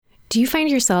Do you find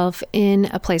yourself in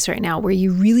a place right now where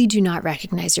you really do not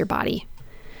recognize your body?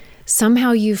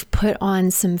 Somehow you've put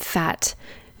on some fat,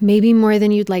 maybe more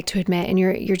than you'd like to admit, and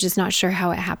you're just not sure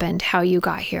how it happened, how you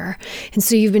got here. And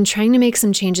so you've been trying to make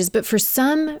some changes, but for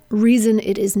some reason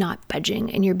it is not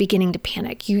budging and you're beginning to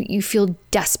panic. You feel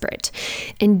desperate.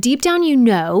 And deep down you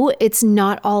know it's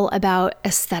not all about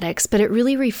aesthetics, but it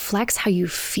really reflects how you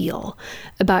feel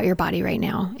about your body right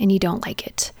now and you don't like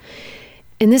it.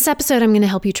 In this episode, I'm going to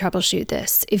help you troubleshoot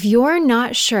this. If you're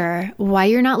not sure why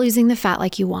you're not losing the fat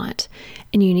like you want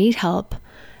and you need help,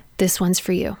 this one's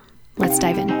for you. Let's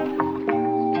dive in.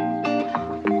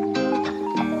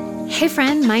 Hey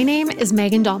friend, my name is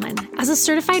Megan Dahlman. As a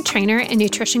certified trainer and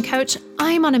nutrition coach,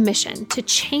 I'm on a mission to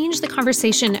change the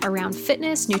conversation around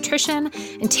fitness, nutrition,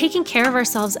 and taking care of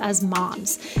ourselves as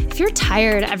moms. If you're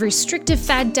tired of restrictive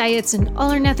fad diets and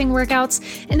all or nothing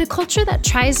workouts in a culture that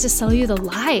tries to sell you the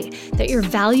lie that your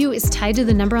value is tied to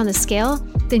the number on the scale,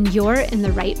 then you're in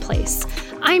the right place.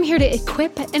 I'm here to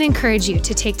equip and encourage you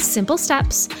to take simple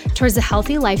steps towards the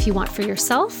healthy life you want for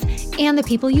yourself and the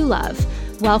people you love.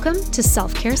 Welcome to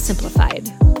Self-Care Simplified.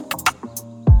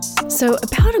 So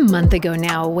about a month ago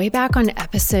now, way back on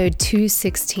episode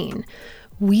 216,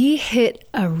 we hit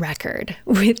a record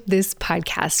with this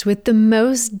podcast with the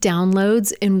most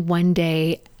downloads in one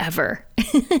day ever.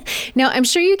 Now, I'm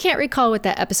sure you can't recall what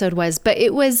that episode was, but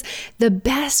it was the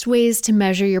best ways to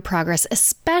measure your progress,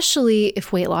 especially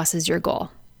if weight loss is your goal.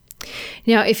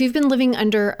 Now, if you've been living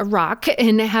under a rock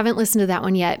and haven't listened to that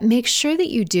one yet, make sure that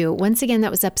you do. Once again,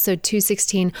 that was episode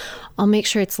 216. I'll make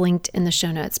sure it's linked in the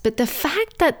show notes. But the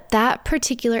fact that that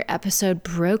particular episode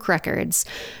broke records,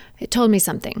 it told me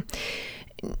something.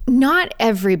 Not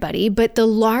everybody, but the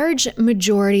large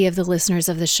majority of the listeners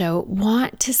of the show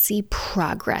want to see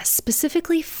progress,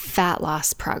 specifically fat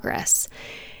loss progress.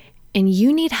 And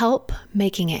you need help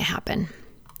making it happen.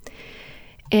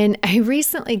 And I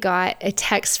recently got a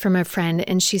text from a friend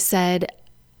and she said,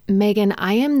 Megan,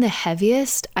 I am the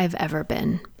heaviest I've ever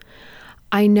been.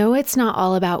 I know it's not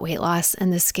all about weight loss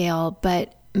and the scale,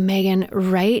 but Megan,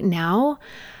 right now,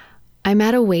 I'm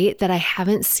at a weight that I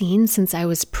haven't seen since I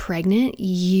was pregnant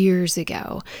years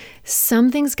ago.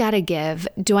 Something's got to give.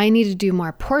 Do I need to do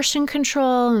more portion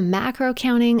control, macro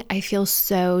counting? I feel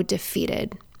so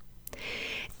defeated.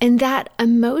 And that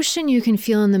emotion you can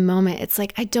feel in the moment, it's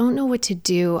like, I don't know what to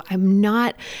do. I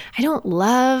don't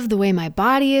love the way my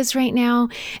body is right now.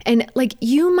 And like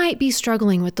you might be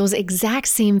struggling with those exact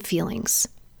same feelings.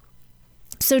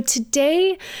 So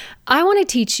today, I want to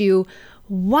teach you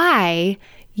why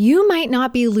you might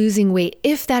not be losing weight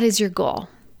if that is your goal,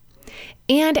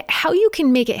 and how you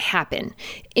can make it happen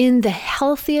in the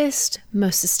healthiest,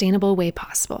 most sustainable way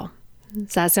possible.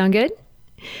 Does that sound good?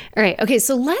 All right. Okay.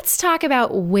 So let's talk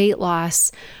about weight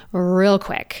loss real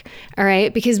quick. All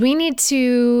right. Because we need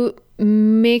to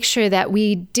make sure that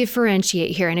we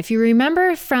differentiate here. And if you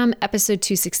remember from episode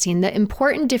 216, the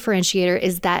important differentiator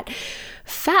is that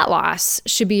fat loss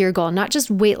should be your goal, not just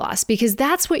weight loss, because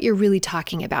that's what you're really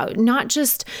talking about, not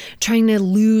just trying to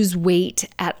lose weight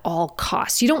at all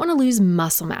costs. You don't want to lose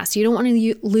muscle mass. You don't want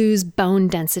to lose bone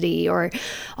density or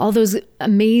all those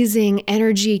amazing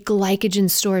energy glycogen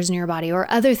stores in your body or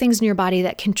other things in your body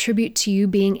that contribute to you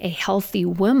being a healthy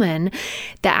woman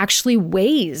that actually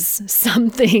weighs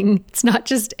something. It's not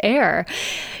just air.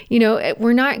 You know,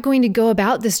 we're not going to go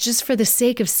about this just for the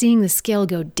sake of seeing the scale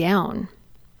go down.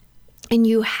 And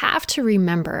you have to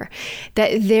remember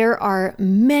that there are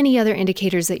many other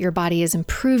indicators that your body is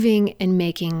improving and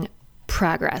making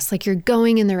progress, like you're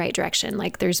going in the right direction,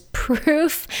 like there's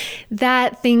proof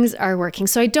that things are working.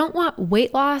 So I don't want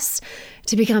weight loss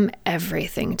to become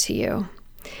everything to you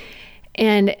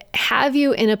and have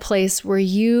you in a place where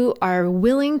you are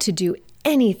willing to do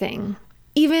anything,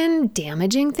 even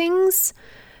damaging things,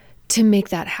 to make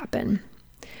that happen.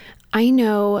 I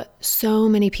know so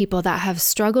many people that have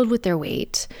struggled with their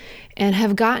weight and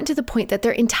have gotten to the point that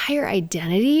their entire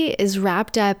identity is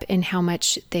wrapped up in how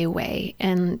much they weigh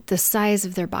and the size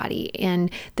of their body and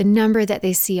the number that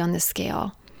they see on the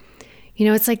scale. You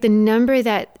know, it's like the number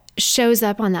that shows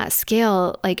up on that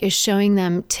scale, like is showing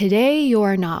them today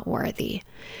you're not worthy.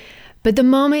 But the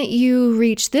moment you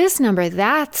reach this number,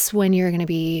 that's when you're going to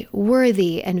be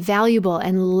worthy and valuable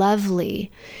and lovely.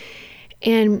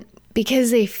 And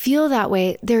because they feel that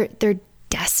way, they're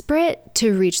desperate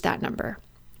to reach that number.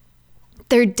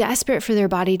 They're desperate for their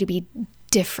body to be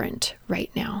different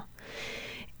right now.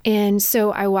 And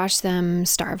so I watch them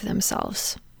starve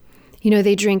themselves. You know,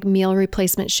 they drink meal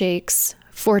replacement shakes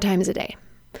 4 times a day.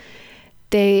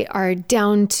 They are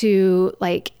down to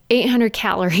like 800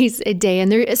 calories a day,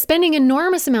 and they're spending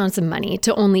enormous amounts of money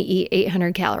to only eat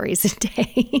 800 calories a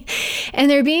day. And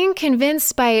they're being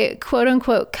convinced by quote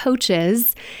unquote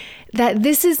coaches that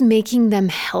this is making them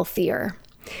healthier.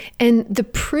 And the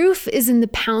proof is in the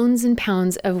pounds and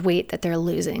pounds of weight that they're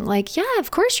losing. Like, yeah,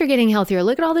 of course you're getting healthier.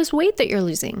 Look at all this weight that you're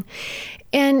losing.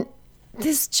 And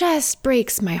this just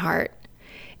breaks my heart.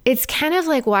 It's kind of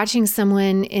like watching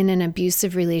someone in an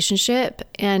abusive relationship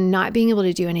and not being able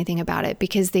to do anything about it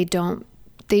because they don't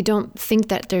think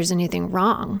that there's anything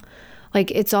wrong. Like,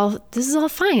 this is all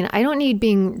fine. I don't need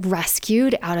being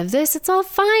rescued out of this. It's all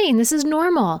fine. This is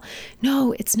normal.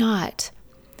 No, it's not.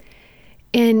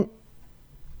 And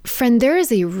friend, there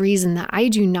is a reason that I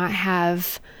do not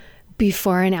have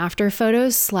before and after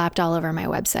photos slapped all over my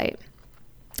website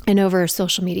and over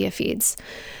social media feeds.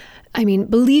 I mean,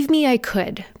 believe me, I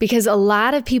could, because a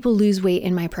lot of people lose weight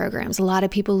in my programs. A lot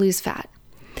of people lose fat.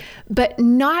 But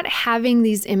not having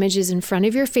these images in front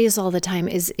of your face all the time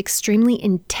is extremely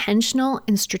intentional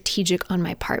and strategic on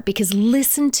my part, because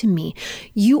listen to me,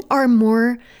 you are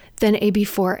more than a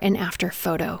before and after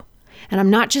photo. And I'm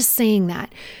not just saying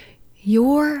that.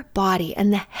 Your body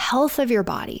and the health of your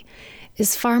body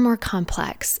is far more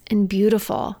complex and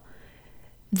beautiful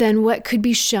than what could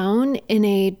be shown in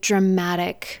a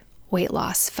dramatic weight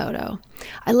loss photo.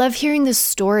 I love hearing the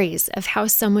stories of how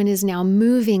someone is now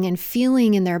moving and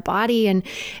feeling in their body and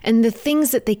the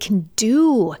things that they can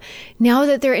do now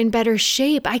that they're in better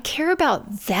shape. I care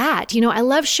about that. I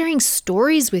love sharing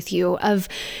stories with you of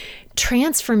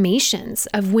transformations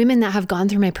of women that have gone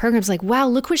through my programs. Like, wow,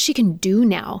 look what she can do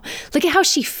now. Look at how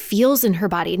she feels in her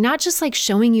body, not just like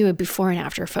showing you a before and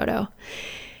after photo.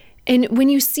 And when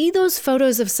you see those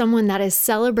photos of someone that is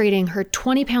celebrating her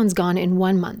 20 pounds gone in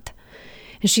 1 month,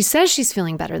 and she says she's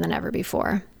feeling better than ever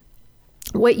before,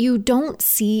 what you don't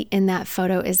see in that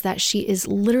photo is that she is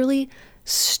literally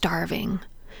starving.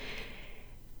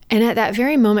 And at that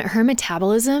very moment, her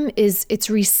metabolism it's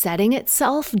resetting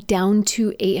itself down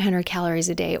to 800 calories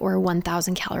a day or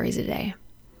 1,000 calories a day.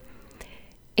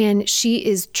 And she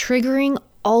is triggering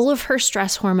all of her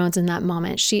stress hormones in that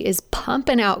moment. She is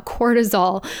pumping out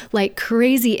cortisol like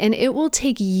crazy, and it will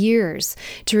take years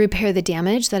to repair the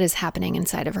damage that is happening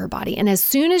inside of her body. And as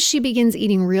soon as she begins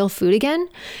eating real food again,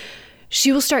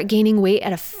 she will start gaining weight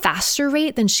at a faster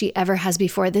rate than she ever has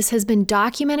before. This has been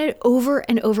documented over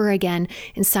and over again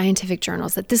in scientific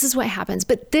journals that this is what happens.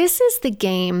 But this is the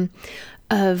game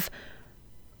of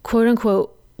quote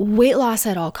unquote weight loss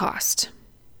at all cost.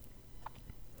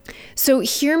 So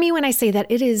hear me when I say that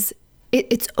it's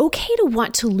okay to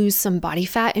want to lose some body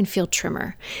fat and feel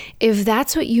trimmer if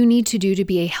that's what you need to do to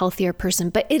be a healthier person.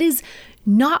 But it is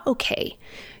not okay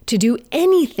to do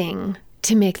anything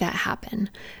to make that happen,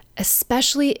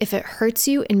 especially if it hurts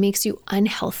you and makes you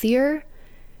unhealthier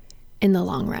in the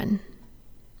long run.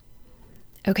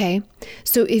 Okay?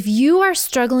 So if you are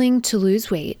struggling to lose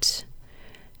weight,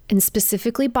 and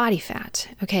specifically body fat,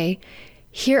 okay,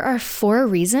 here are 4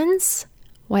 reasons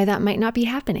why that might not be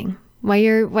happening, why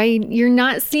you're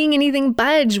not seeing anything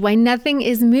budge, why nothing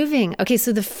is moving. Okay,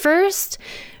 so the first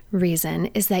reason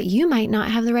is that you might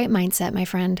not have the right mindset, my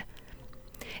friend.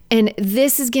 And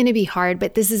this is going to be hard,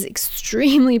 but this is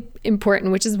extremely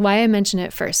important, which is why I mention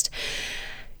it first.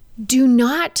 Do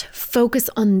not focus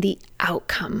on the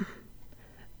outcome.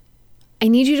 I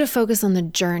need you to focus on the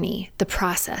journey, the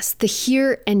process, the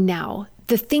here and now,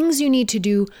 the things you need to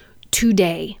do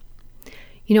today.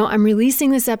 I'm releasing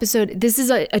this episode. This is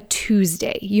a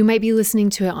Tuesday. You might be listening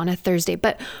to it on a Thursday,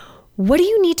 but what do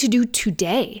you need to do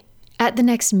today at the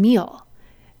next meal,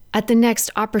 at the next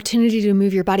opportunity to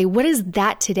move your body? What is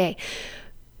that today?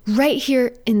 Right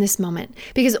here in this moment,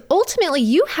 because ultimately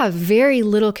you have very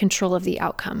little control of the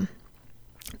outcome,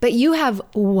 but you have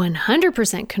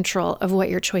 100% control of what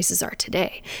your choices are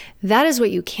today. That is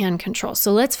what you can control.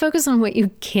 So let's focus on what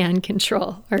you can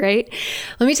control, all right?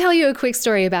 Let me tell you a quick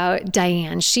story about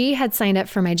Diane. She had signed up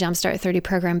for my Jumpstart 30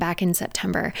 program back in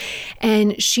September,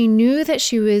 and she knew that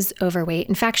she was overweight.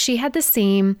 In fact, she had the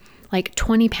same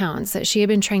 20 pounds that she had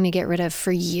been trying to get rid of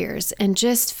for years and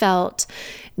just felt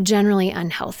generally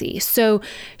unhealthy. So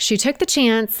she took the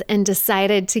chance and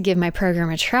decided to give my program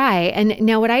a try. And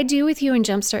now what I do with you in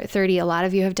Jumpstart 30, a lot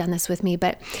of you have done this with me,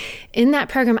 but in that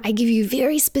program, I give you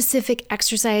very specific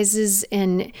exercises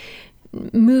and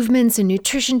movements and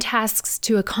nutrition tasks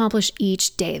to accomplish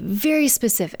each day. Very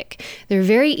specific. They're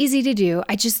very easy to do.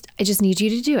 I just need you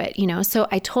to do it, So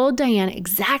I told Diane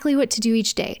exactly what to do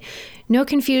each day. No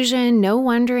confusion, no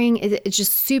wondering. It's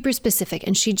just super specific.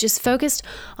 And she just focused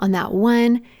on that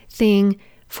one thing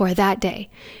for that day.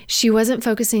 She wasn't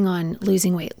focusing on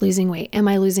losing weight. Am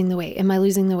I losing the weight? Am I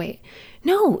losing the weight?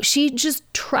 No, she just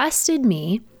trusted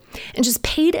me and just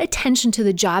paid attention to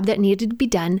the job that needed to be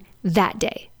done that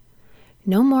day.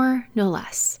 No more, no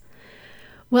less.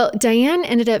 Well, Diane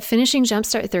ended up finishing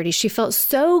Jumpstart 30. She felt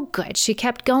so good. She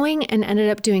kept going and ended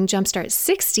up doing Jumpstart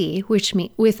 60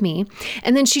 with me.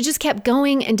 And then she just kept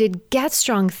going and did Get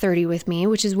Strong 30 with me,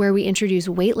 which is where we introduced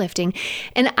weightlifting.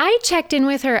 And I checked in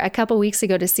with her a couple weeks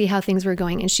ago to see how things were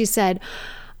going. And she said,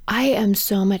 I am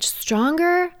so much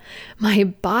stronger. My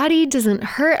body doesn't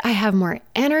hurt. I have more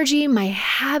energy. My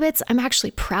habits, I'm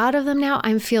actually proud of them now.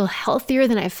 I feel healthier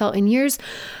than I've felt in years.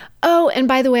 Oh, and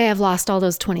by the way, I've lost all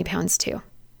those 20 pounds too.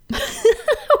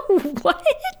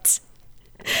 What?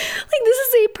 Like, this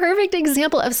is a perfect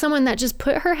example of someone that just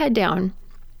put her head down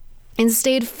and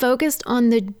stayed focused on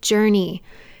the journey,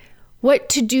 what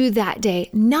to do that day,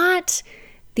 not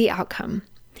the outcome.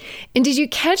 And did you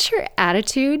catch her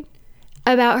attitude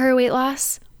about her weight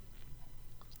loss?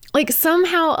 Like,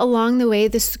 somehow along the way,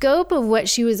 the scope of what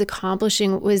she was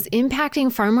accomplishing was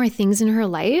impacting far more things in her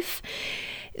life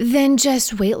than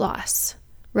just weight loss,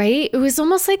 right? It was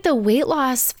almost like the weight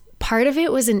loss part of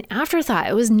it was an afterthought.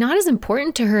 It was not as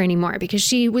important to her anymore because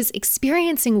she was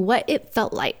experiencing what it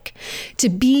felt like to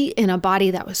be in a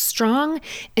body that was strong,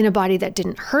 in a body that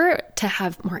didn't hurt, to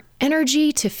have more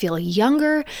energy, to feel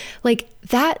younger. Like,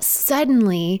 that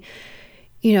suddenly,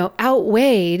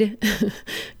 outweighed,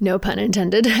 no pun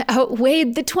intended,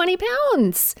 outweighed the 20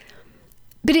 pounds.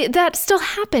 But that still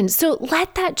happened. So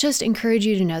let that just encourage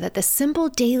you to know that the simple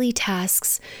daily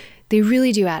tasks, they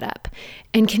really do add up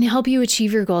and can help you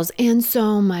achieve your goals and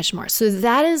so much more. So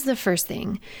that is the first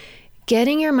thing,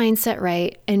 getting your mindset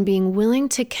right and being willing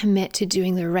to commit to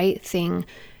doing the right thing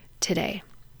today.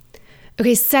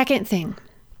 Okay, second thing.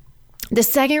 The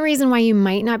second reason why you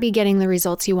might not be getting the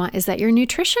results you want is that your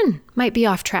nutrition might be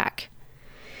off track.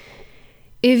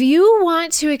 If you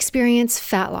want to experience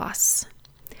fat loss,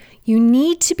 you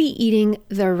need to be eating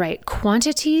the right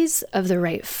quantities of the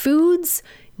right foods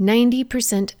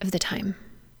 90% of the time.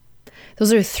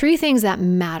 Those are 3 things that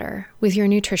matter with your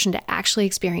nutrition to actually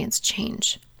experience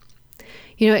change.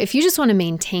 If you just want to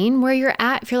maintain where you're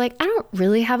at, if you're like, I don't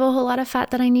really have a whole lot of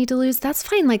fat that I need to lose, that's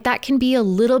fine. Like, that can be a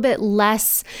little bit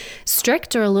less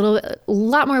strict or a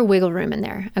lot more wiggle room in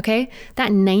there, okay?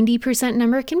 That 90%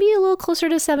 number can be a little closer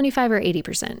to 75 or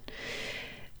 80%.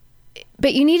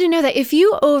 But you need to know that if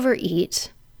you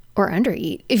overeat or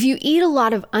undereat, if you eat a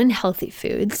lot of unhealthy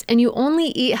foods and you only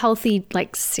eat healthy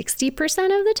like 60%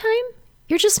 of the time,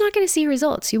 you're just not going to see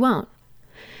results. You won't.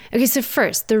 Okay, so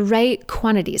first, the right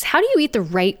quantities. How do you eat the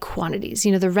right quantities?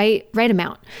 The right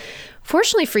amount.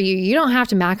 Fortunately for you, you don't have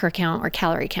to macro count or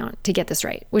calorie count to get this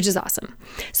right, which is awesome.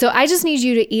 So I just need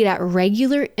you to eat at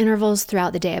regular intervals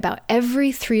throughout the day, about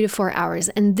every 3 to 4 hours.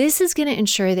 And this is going to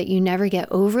ensure that you never get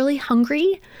overly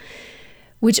hungry,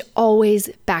 which always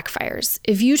backfires.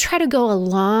 If you try to go a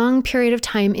long period of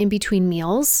time in between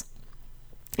meals,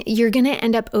 you're going to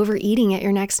end up overeating at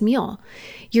your next meal.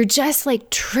 You're just like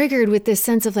triggered with this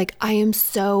sense of like, I am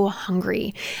so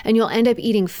hungry. And you'll end up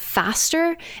eating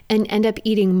faster and end up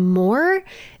eating more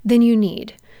than you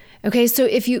need. Okay, so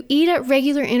if you eat at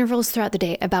regular intervals throughout the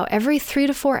day, about every 3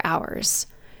 to 4 hours,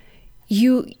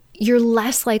 you're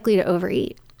less likely to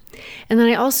overeat. And then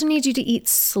I also need you to eat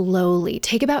slowly.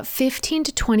 Take about 15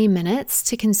 to 20 minutes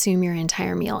to consume your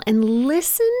entire meal and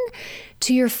listen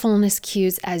to your fullness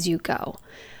cues as you go.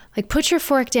 Like, put your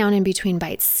fork down in between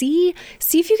bites. See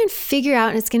if you can figure out,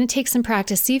 and it's going to take some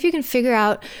practice, see if you can figure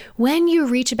out when you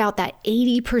reach about that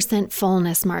 80%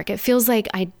 fullness mark. It feels like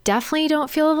I definitely don't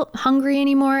feel hungry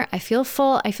anymore. I feel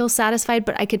full. I feel satisfied,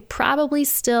 but I could probably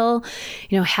still,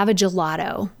 have a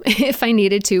gelato if I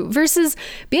needed to, versus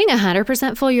being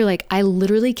 100% full. You're like, I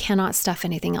literally cannot stuff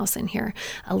anything else in here.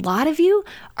 A lot of you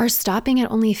are stopping at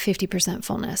only 50%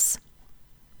 fullness.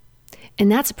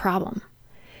 And that's a problem.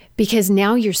 Because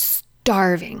now you're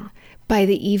starving by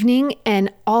the evening,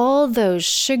 and all those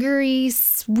sugary,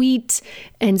 sweet,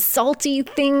 and salty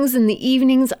things in the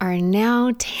evenings are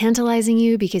now tantalizing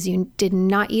you because you did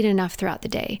not eat enough throughout the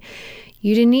day.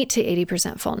 You didn't eat to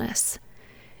 80% fullness.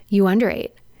 You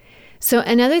underate. So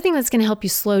another thing that's going to help you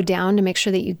slow down to make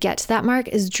sure that you get to that mark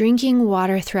is drinking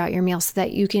water throughout your meal so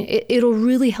that you can, it'll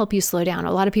really help you slow down.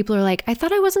 A lot of people are like, I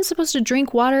thought I wasn't supposed to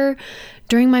drink water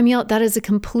during my meal. That is a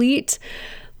complete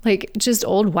just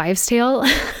old wives' tale.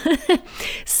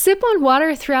 Sip on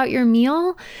water throughout your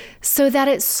meal so that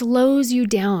it slows you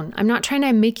down. I'm not trying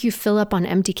to make you fill up on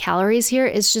empty calories here.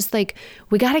 It's just like,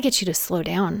 we got to get you to slow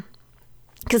down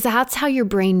because that's how your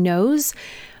brain knows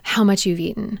how much you've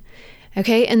eaten.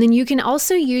 Okay. And then you can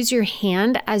also use your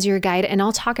hand as your guide. And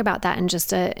I'll talk about that in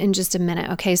just a minute.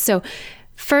 Okay. So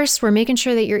First, we're making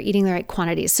sure that you're eating the right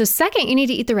quantities. So second, you need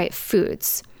to eat the right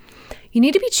foods. You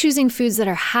need to be choosing foods that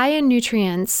are high in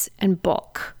nutrients and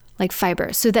bulk, like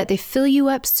fiber, so that they fill you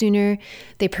up sooner.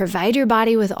 They provide your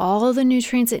body with all the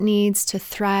nutrients it needs to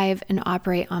thrive and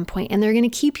operate on point, and they're going to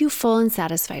keep you full and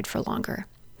satisfied for longer.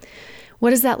 What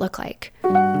does that look like?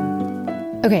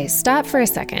 Okay, stop for a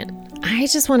second. I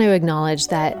just want to acknowledge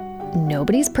that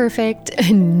nobody's perfect.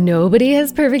 Nobody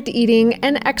has perfect eating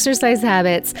and exercise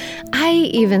habits. I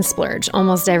even splurge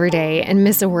almost every day and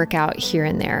miss a workout here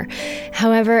and there.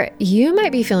 However, you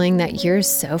might be feeling that you're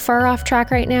so far off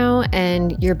track right now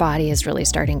and your body is really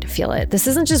starting to feel it. This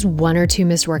isn't just one or two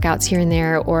missed workouts here and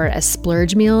there or a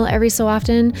splurge meal every so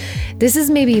often. This is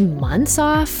maybe months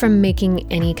off from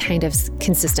making any kind of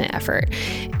consistent effort,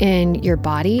 and your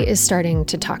body is starting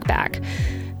to talk back.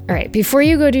 All right, before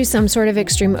you go do some sort of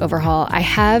extreme overhaul, I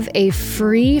have a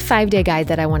free 5-day guide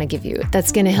that I want to give you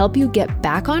that's going to help you get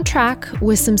back on track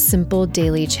with some simple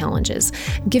daily challenges.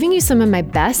 I'm giving you some of my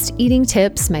best eating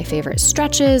tips, my favorite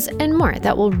stretches, and more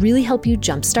that will really help you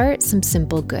jumpstart some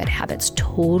simple good habits.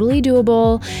 Totally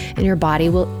doable, and your body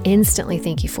will instantly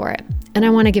thank you for it. And I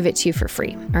want to give it to you for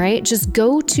free. All right. Just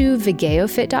go to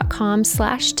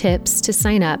vigeofit.com/tips to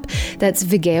sign up. That's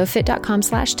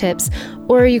vigeofit.com/tips,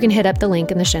 or you can hit up the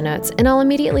link in the show notes and I'll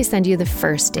immediately send you the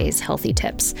first day's healthy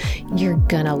tips. You're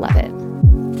gonna love it.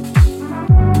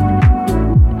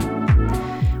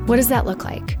 What does that look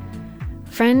like?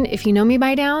 Friend, if you know me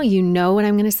by now, you know what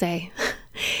I'm going to say.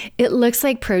 It looks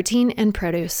like protein and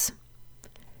produce.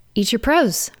 Eat your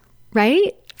pros,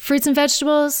 right? Fruits and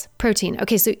vegetables, protein.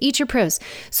 Okay, so eat your pros.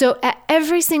 So at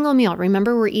every single meal,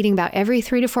 remember we're eating about every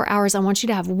 3 to 4 hours, I want you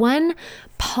to have one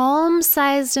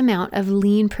palm-sized amount of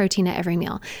lean protein at every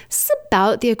meal. This is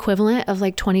about the equivalent of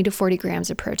like 20 to 40 grams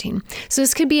of protein. So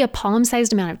this could be a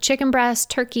palm-sized amount of chicken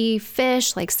breast, turkey,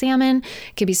 fish, like salmon.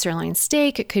 It could be sirloin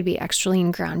steak. It could be extra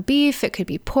lean ground beef. It could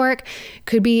be pork. It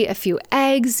could be a few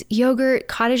eggs, yogurt,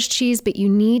 cottage cheese, but you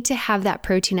need to have that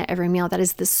protein at every meal. That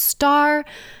is the star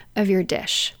of your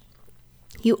dish.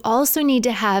 You also need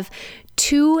to have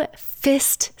 2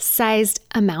 fist-sized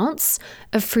amounts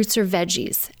of fruits or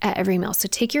veggies at every meal. So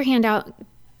take your hand out,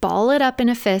 ball it up in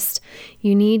a fist.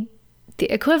 You need the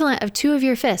equivalent of 2 of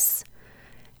your fists.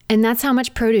 And that's how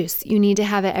much produce you need to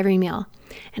have at every meal.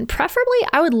 And preferably,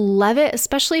 I would love it,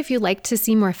 especially if you like to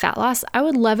see more fat loss, I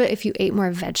would love it if you ate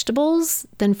more vegetables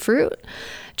than fruit,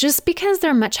 just because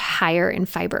they're much higher in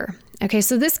fiber. Okay,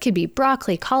 so this could be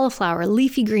broccoli, cauliflower,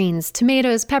 leafy greens,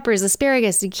 tomatoes, peppers,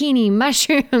 asparagus, zucchini,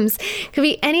 mushrooms. Could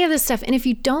be any of this stuff. And if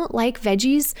you don't like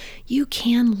veggies, you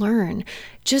can learn.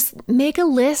 Just make a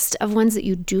list of ones that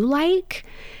you do like,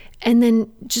 and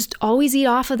then just always eat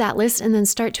off of that list and then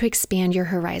start to expand your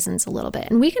horizons a little bit.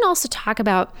 And we can also talk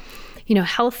about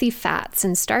healthy fats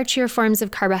and starchier forms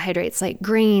of carbohydrates like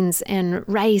grains and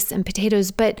rice and potatoes,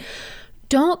 but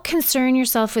don't concern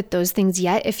yourself with those things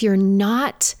yet if you're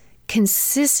not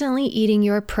consistently eating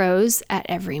your pros at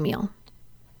every meal.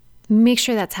 Make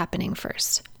sure that's happening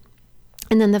first.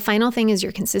 And then the final thing is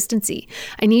your consistency.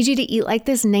 I need you to eat like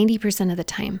this 90% of the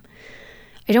time.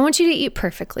 I don't want you to eat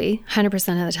perfectly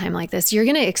 100% of the time like this. You're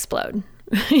going to explode.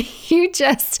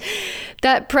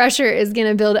 That pressure is going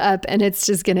to build up and it's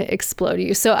just going to explode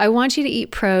you. So I want you to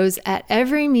eat pros at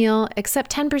every meal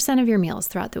except 10% of your meals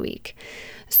throughout the week.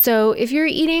 So if you're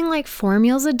eating like 4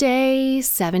 meals a day,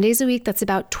 7 days a week, that's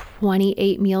about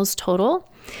 28 meals total.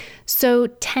 So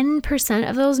 10%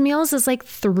 of those meals is like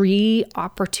 3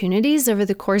 opportunities over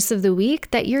the course of the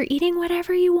week that you're eating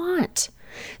whatever you want.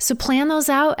 So plan those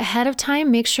out ahead of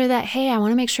time. Make sure that, hey, I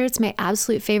want to make sure it's my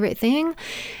absolute favorite thing.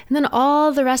 And then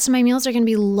all the rest of my meals are going to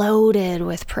be loaded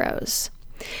with pros.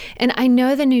 And I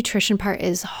know the nutrition part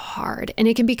is hard and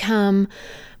it can become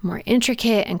more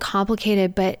intricate and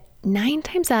complicated, but 9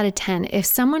 times out of 10, if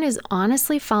someone is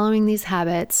honestly following these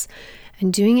habits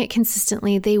and doing it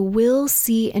consistently, they will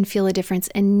see and feel a difference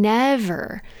and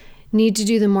never need to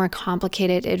do the more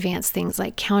complicated advanced things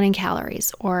like counting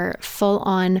calories or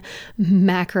full-on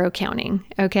macro counting,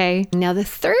 okay? Now, the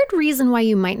third reason why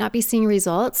you might not be seeing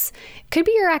results could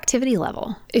be your activity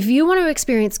level. If you want to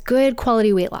experience good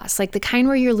quality weight loss, like the kind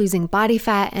where you're losing body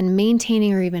fat and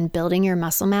maintaining or even building your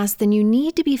muscle mass, then you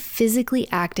need to be physically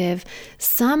active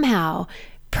somehow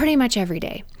pretty much every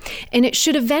day. And it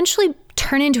should eventually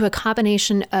turn into a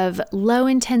combination of low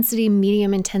intensity,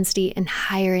 medium intensity, and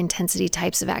higher intensity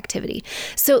types of activity.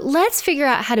 So let's figure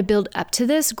out how to build up to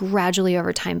this gradually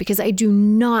over time, because I do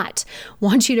not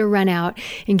want you to run out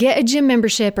and get a gym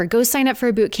membership or go sign up for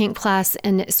a boot camp class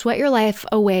and sweat your life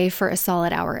away for a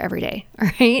solid hour every day. All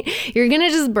right. You're going to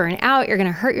just burn out. You're going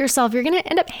to hurt yourself. You're going to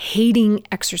end up hating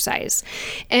exercise.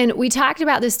 And we talked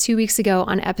about this 2 weeks ago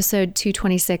on episode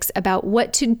 226 about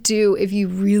what to do if you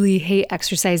really hate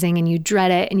exercising and you dread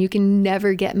it and you can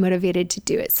never get motivated to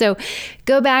do it. So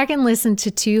go back and listen to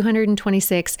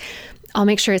 226. I'll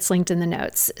make sure it's linked in the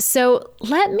notes. So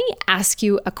let me ask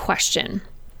you a question.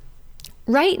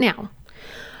 Right now,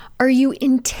 are you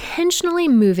intentionally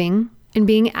moving and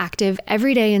being active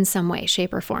every day in some way,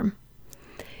 shape, or form?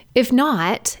 If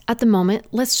not, at the moment,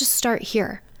 let's just start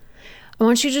here. I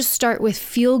want you to just start with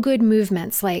feel-good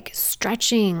movements like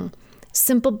stretching,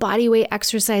 simple body weight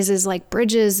exercises like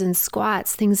bridges and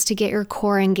squats, things to get your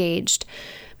core engaged.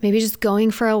 Maybe just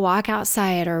going for a walk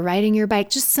outside or riding your bike,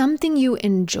 just something you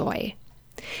enjoy.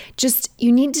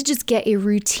 You need to just get a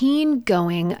routine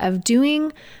going of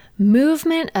doing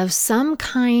movement of some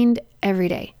kind every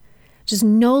day. Just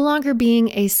no longer being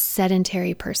a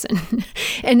sedentary person.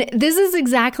 And this is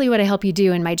exactly what I help you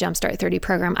do in my Jumpstart 30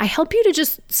 program. I help you to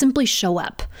just simply show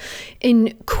up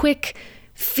in quick,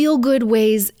 feel-good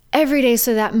ways every day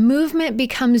so that movement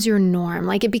becomes your norm.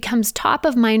 Like it becomes top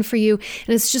of mind for you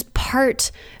and it's just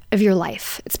part of your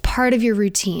life. It's part of your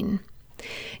routine.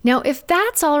 Now, if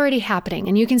that's already happening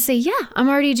and you can say, yeah, I'm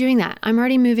already doing that, I'm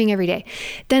already moving every day,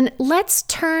 then let's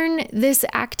turn this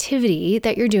activity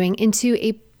that you're doing into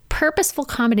a purposeful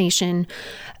combination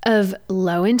of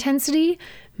low intensity,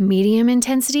 medium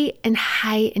intensity, and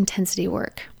high intensity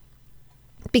work.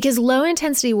 Because low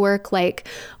intensity work like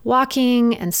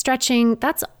walking and stretching,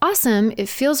 that's awesome. It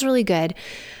feels really good.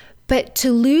 But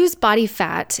to lose body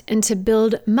fat and to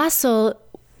build muscle,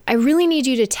 I really need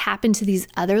you to tap into these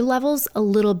other levels a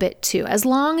little bit too, as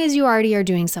long as you already are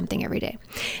doing something every day.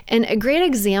 And a great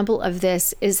example of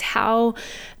this is how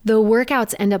the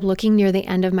workouts end up looking near the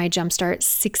end of my Jumpstart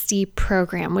 60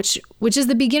 program, which is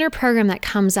the beginner program that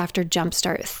comes after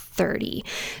Jumpstart 30.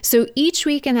 So each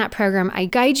week in that program, I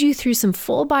guide you through some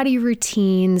full body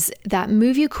routines that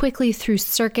move you quickly through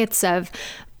circuits of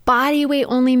body weight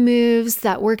only moves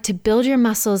that work to build your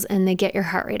muscles and they get your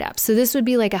heart rate up. So this would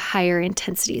be like a higher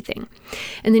intensity thing.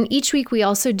 And then each week we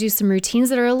also do some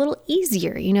routines that are a little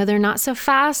easier. You know, they're not so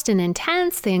fast and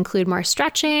intense. They include more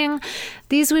stretching.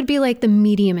 These would be like the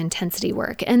medium intensity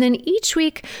work. And then each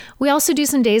week we also do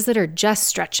some days that are just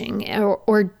stretching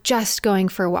or just going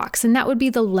for walks. And that would be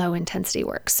the low intensity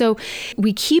work. So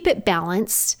we keep it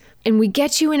balanced. And we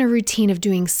get you in a routine of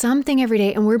doing something every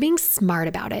day and we're being smart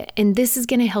about it. And this is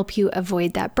going to help you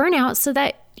avoid that burnout so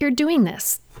that you're doing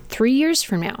this 3 years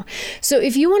from now. So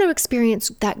if you want to experience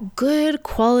that good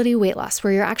quality weight loss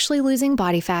where you're actually losing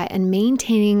body fat and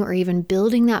maintaining or even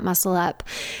building that muscle up,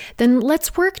 then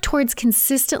let's work towards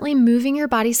consistently moving your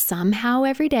body somehow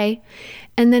every day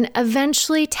and then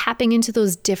eventually tapping into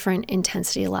those different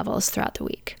intensity levels throughout the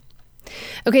week.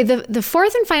 Okay, the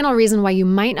fourth and final reason why you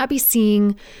might not be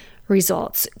seeing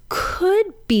results could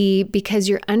be because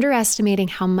you're underestimating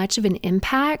how much of an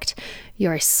impact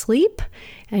your sleep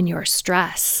and your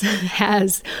stress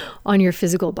has on your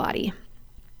physical body.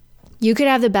 You could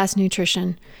have the best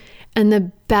nutrition and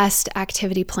the best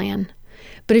activity plan,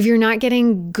 but if you're not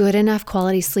getting good enough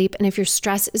quality sleep and if your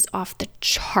stress is off the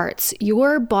charts,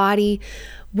 your body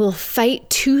will fight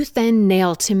tooth and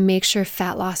nail to make sure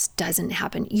fat loss doesn't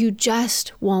happen. You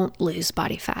just won't lose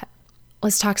body fat.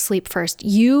 Let's talk sleep first.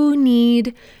 You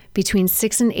need between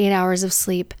 6 and 8 hours of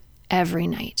sleep every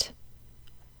night.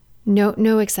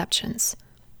 No exceptions.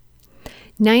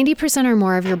 90% or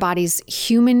more of your body's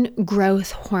human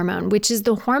growth hormone, which is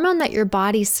the hormone that your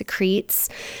body secretes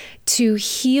to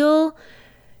heal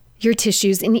your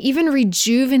tissues and even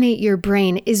rejuvenate your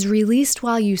brain, is released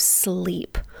while you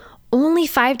sleep. Only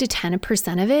 5 to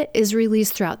 10% of it is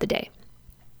released throughout the day.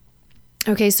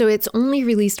 Okay, so it's only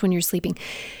released when you're sleeping.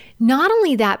 Not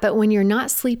only that, but when you're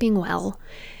not sleeping well,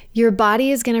 your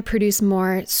body is going to produce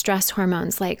more stress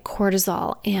hormones like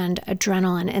cortisol and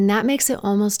adrenaline, and that makes it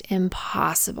almost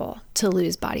impossible to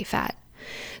lose body fat.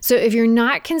 So if you're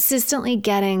not consistently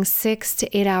getting 6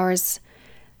 to 8 hours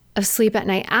of sleep at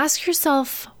night, ask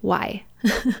yourself why.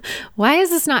 Why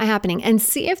is this not happening? And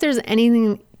see if there's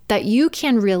anything that you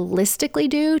can realistically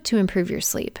do to improve your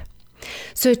sleep.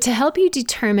 So to help you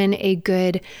determine a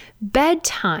good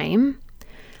bedtime,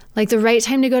 like the right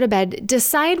time to go to bed,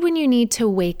 decide when you need to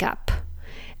wake up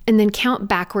and then count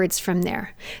backwards from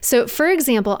there. So for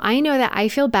example, I know that I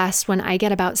feel best when I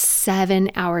get about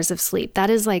 7 hours of sleep. That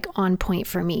is like on point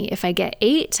for me. If I get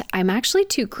 8, I'm actually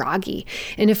too groggy.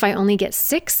 And if I only get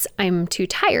 6, I'm too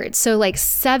tired. So like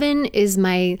 7 is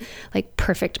my like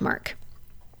perfect mark.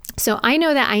 So I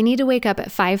know that I need to wake up at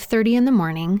 5:30 in the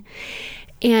morning.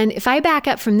 And if I back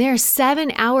up from there,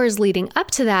 7 hours leading up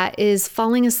to that is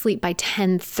falling asleep by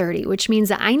 10:30, which means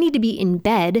that I need to be in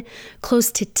bed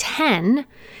close to 10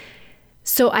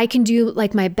 so I can do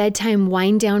like my bedtime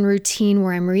wind down routine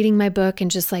where I'm reading my book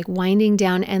and just like winding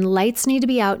down, and lights need to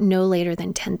be out no later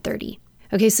than 10:30.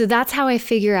 Okay, so that's how I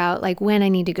figure out like when I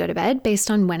need to go to bed based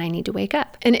on when I need to wake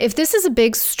up. And if this is a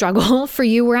big struggle for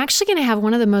you, we're actually going to have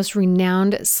one of the most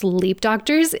renowned sleep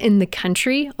doctors in the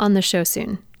country on the show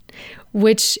soon,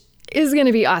 which is going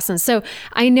to be awesome. So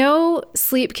I know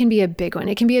sleep can be a big one.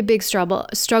 It can be a big struggle,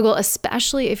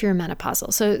 especially if you're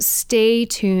menopausal. So stay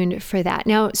tuned for that.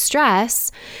 Now,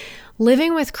 stress,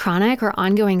 living with chronic or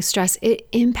ongoing stress, it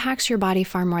impacts your body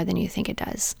far more than you think it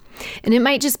does. And it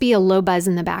might just be a low buzz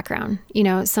in the background,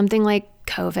 something like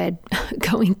COVID,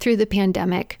 going through the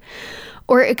pandemic.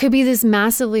 Or it could be this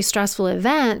massively stressful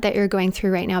event that you're going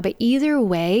through right now. But either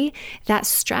way, that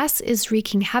stress is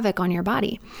wreaking havoc on your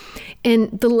body.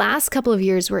 And the last couple of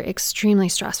years were extremely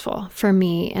stressful for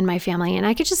me and my family. And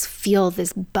I could just feel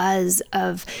this buzz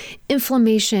of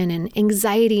inflammation and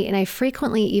anxiety. And I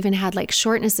frequently even had like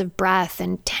shortness of breath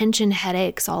and tension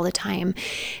headaches all the time.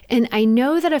 And I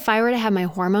know that if I were to have my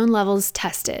hormone levels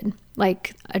tested,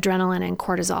 like adrenaline and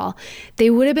cortisol, they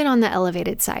would have been on the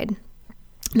elevated side.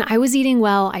 Now, I was eating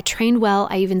well, I trained well,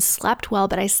 I even slept well,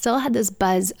 but I still had this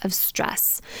buzz of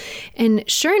stress. And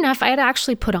sure enough, I had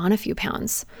actually put on a few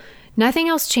pounds. Nothing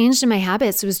else changed in my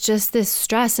habits. It was just this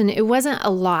stress, and it wasn't a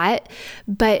lot,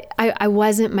 but I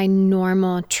wasn't my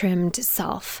normal trimmed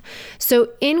self. So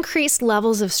increased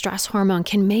levels of stress hormone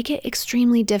can make it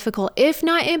extremely difficult, if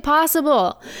not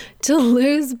impossible, to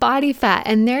lose body fat.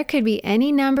 And there could be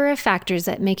any number of factors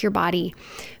that make your body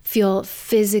feel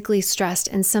physically stressed.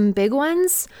 And some big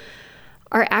ones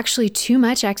are actually too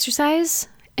much exercise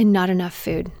and not enough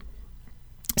food.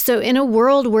 So in a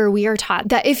world where we are taught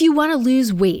that if you want to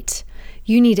lose weight,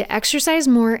 you need to exercise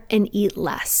more and eat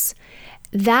less,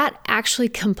 that actually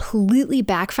completely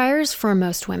backfires for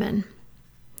most women.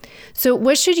 So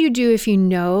what should you do if you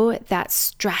know that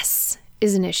stress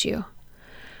is an issue?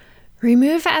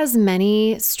 Remove as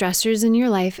many stressors in your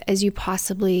life as you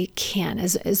possibly can,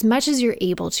 as much as you're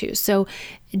able to. So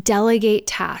delegate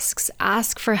tasks,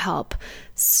 ask for help,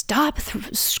 stop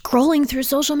scrolling through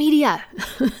social media.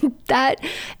 That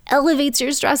elevates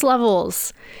your stress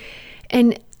levels.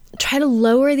 And try to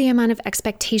lower the amount of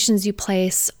expectations you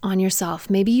place on yourself.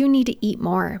 Maybe you need to eat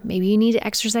more. Maybe you need to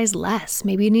exercise less.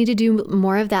 Maybe you need to do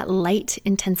more of that light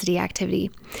intensity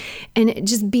activity. And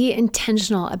just be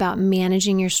intentional about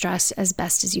managing your stress as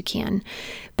best as you can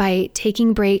by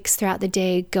taking breaks throughout the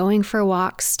day, going for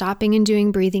walks, stopping and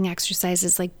doing breathing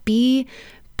exercises. Like, be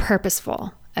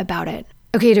purposeful about it.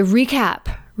 Okay, to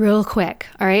recap real quick,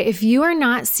 all right? If you are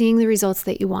not seeing the results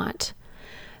that you want,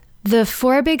 the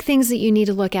 4 big things that you need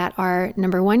to look at are,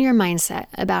 number 1, your mindset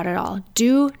about it all.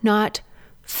 Do not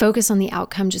focus on the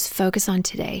outcome. Just focus on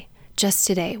today, just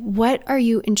today. What are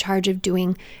you in charge of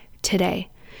doing today?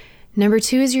 Number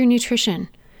 2 is your nutrition.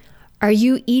 Are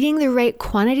you eating the right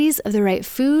quantities of the right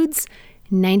foods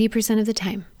 90% of the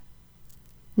time?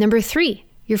 Number 3,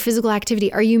 your physical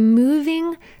activity. Are you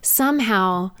moving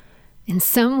somehow, in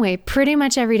some way, pretty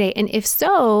much every day? And if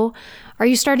so, are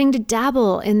you starting to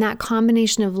dabble in that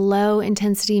combination of low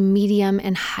intensity, medium,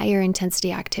 and higher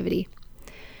intensity activity?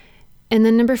 And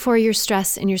then number 4, your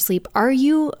stress and your sleep. Are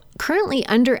you currently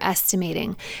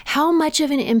underestimating how much of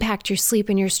an impact your sleep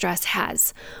and your stress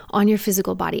has on your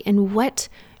physical body? And what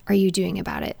are you doing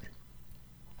about it?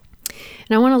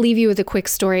 And I want to leave you with a quick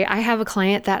story. I have a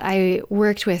client that I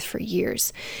worked with for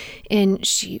years, and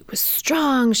she was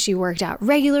strong. She worked out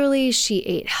regularly. She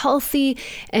ate healthy,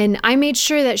 and I made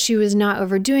sure that she was not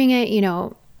overdoing it.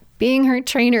 Being her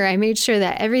trainer, I made sure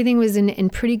that everything was in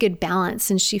pretty good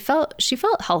balance, and she felt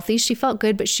healthy. She felt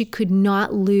good, but she could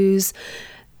not lose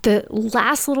the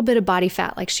last little bit of body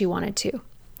fat like she wanted to.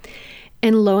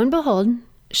 And lo and behold,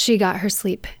 she got her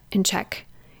sleep in check.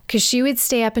 Because she would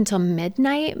stay up until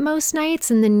midnight most nights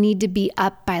and then need to be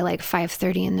up by like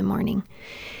 5:30 in the morning.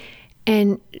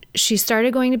 And she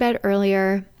started going to bed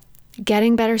earlier,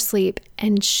 getting better sleep,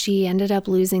 and she ended up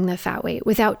losing the fat weight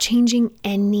without changing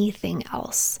anything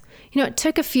else. It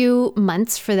took a few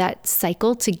months for that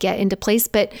cycle to get into place,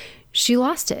 but she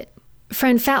lost it.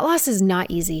 Friend, fat loss is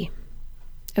not easy.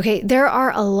 Okay, there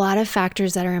are a lot of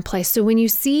factors that are in place. So when you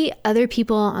see other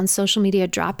people on social media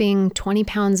dropping 20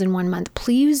 pounds in 1 month,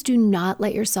 please do not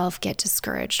let yourself get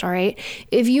discouraged, all right?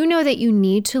 If you know that you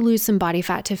need to lose some body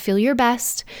fat to feel your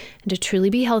best and to truly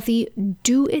be healthy,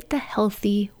 do it the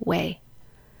healthy way.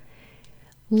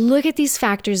 Look at these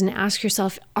factors and ask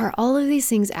yourself, are all of these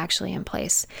things actually in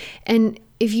place? And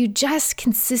if you just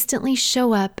consistently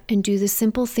show up and do the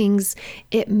simple things,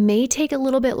 it may take a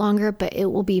little bit longer, but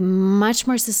it will be much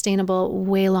more sustainable,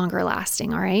 way longer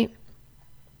lasting, all right?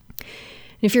 And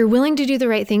if you're willing to do the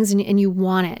right things and you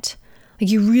want it,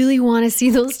 like you really want to see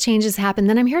those changes happen,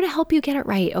 then I'm here to help you get it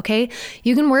right, okay?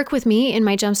 You can work with me in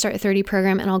my Jumpstart 30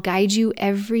 program and I'll guide you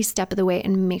every step of the way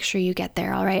and make sure you get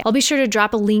there, all right? I'll be sure to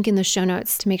drop a link in the show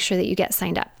notes to make sure that you get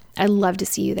signed up. I'd love to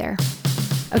see you there.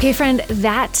 Okay, friend,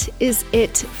 that is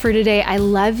it for today. I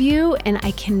love you, and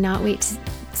I cannot wait to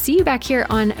see you back here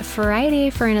on Friday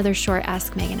for another short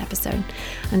Ask Megan episode.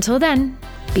 Until then,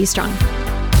 be strong.